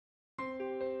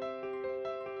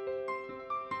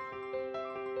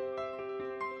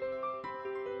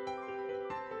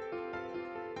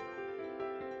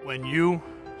When you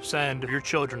send your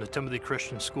children to Timothy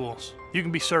Christian schools, you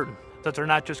can be certain that they're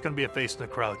not just going to be a face in the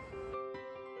crowd.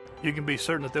 You can be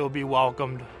certain that they will be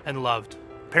welcomed and loved.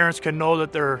 Parents can know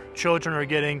that their children are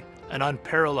getting an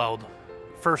unparalleled,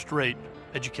 first-rate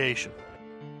education.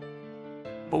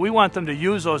 But we want them to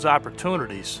use those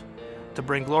opportunities to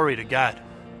bring glory to God.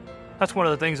 That's one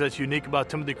of the things that's unique about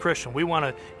Timothy Christian. We want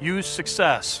to use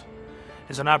success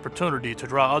as an opportunity to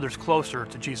draw others closer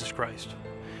to Jesus Christ.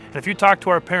 And if you talk to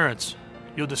our parents,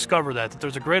 you'll discover that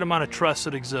there's a great amount of trust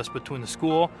that exists between the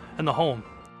school and the home.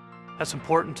 That's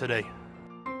important today.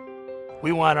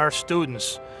 We want our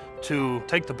students to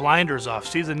take the blinders off,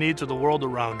 see the needs of the world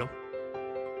around them.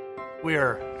 We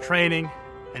are training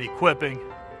and equipping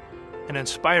and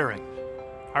inspiring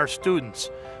our students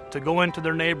to go into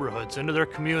their neighborhoods, into their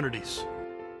communities,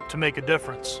 to make a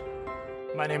difference.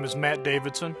 My name is Matt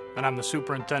Davidson, and I'm the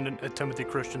superintendent at Timothy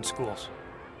Christian Schools.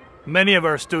 Many of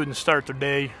our students start their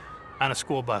day on a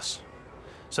school bus.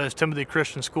 It says Timothy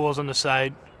Christian Schools on the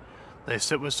side. They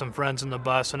sit with some friends in the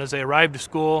bus, and as they arrive to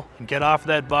school and get off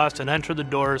that bus and enter the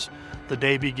doors, the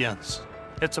day begins.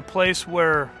 It's a place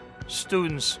where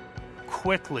students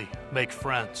quickly make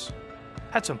friends.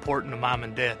 That's important to mom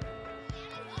and dad.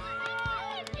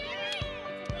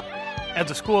 As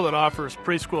a school that offers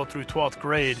preschool through 12th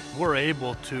grade, we're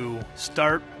able to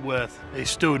start with a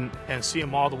student and see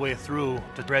them all the way through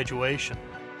to graduation.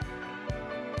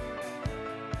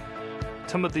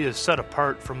 Timothy is set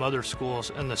apart from other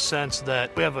schools in the sense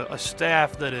that we have a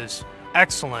staff that is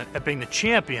excellent at being the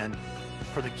champion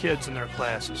for the kids in their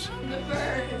classes.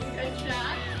 Good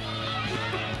shot.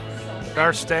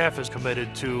 Our staff is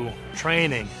committed to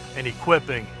training and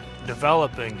equipping,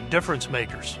 developing difference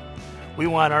makers. We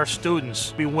want our students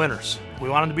to be winners. We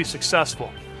want them to be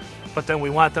successful, but then we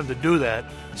want them to do that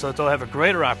so that they'll have a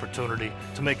greater opportunity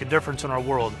to make a difference in our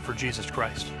world for Jesus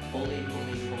Christ.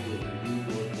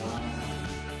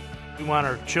 We want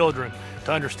our children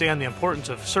to understand the importance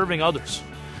of serving others.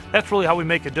 That's really how we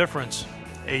make a difference.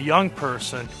 A young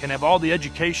person can have all the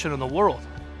education in the world,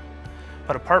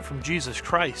 but apart from Jesus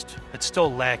Christ, it's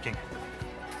still lacking.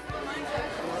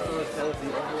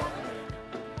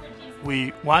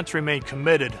 We want to remain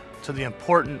committed to the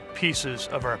important pieces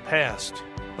of our past,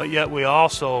 but yet we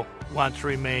also want to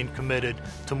remain committed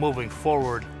to moving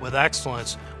forward with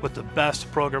excellence with the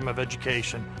best program of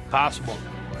education possible.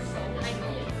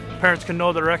 Parents can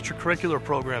know there are extracurricular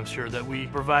programs here, that we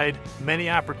provide many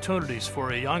opportunities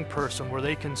for a young person where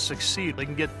they can succeed, they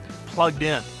can get plugged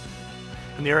in.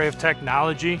 In the area of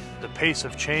technology, the pace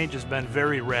of change has been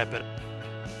very rapid.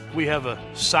 We have a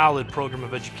solid program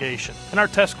of education, and our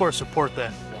test scores support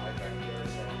that.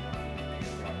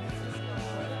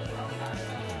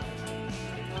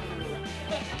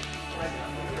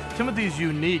 Timothy is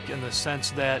unique in the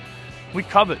sense that we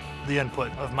covet the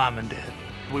input of mom and dad.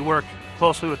 We work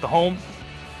closely with the home,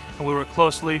 and we work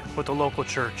closely with the local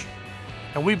church.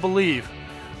 And we believe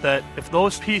that if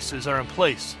those pieces are in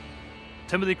place,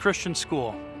 Timothy Christian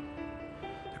School,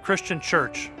 the Christian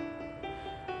church,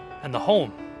 and the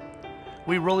home,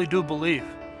 we really do believe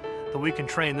that we can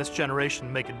train this generation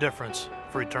to make a difference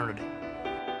for eternity.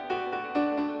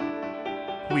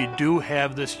 We do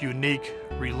have this unique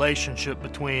relationship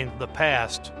between the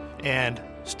past and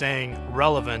staying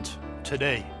relevant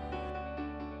today.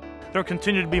 There will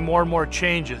continue to be more and more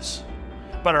changes,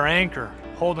 but our anchor,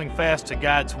 holding fast to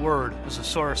God's Word as the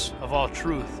source of all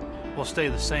truth, will stay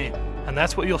the same. And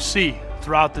that's what you'll see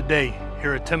throughout the day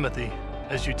here at Timothy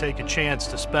as you take a chance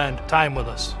to spend time with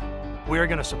us. We are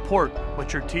going to support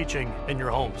what you're teaching in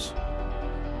your homes.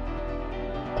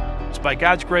 It's by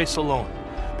God's grace alone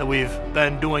that we've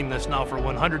been doing this now for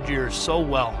 100 years so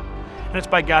well, and it's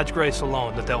by God's grace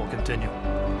alone that will continue.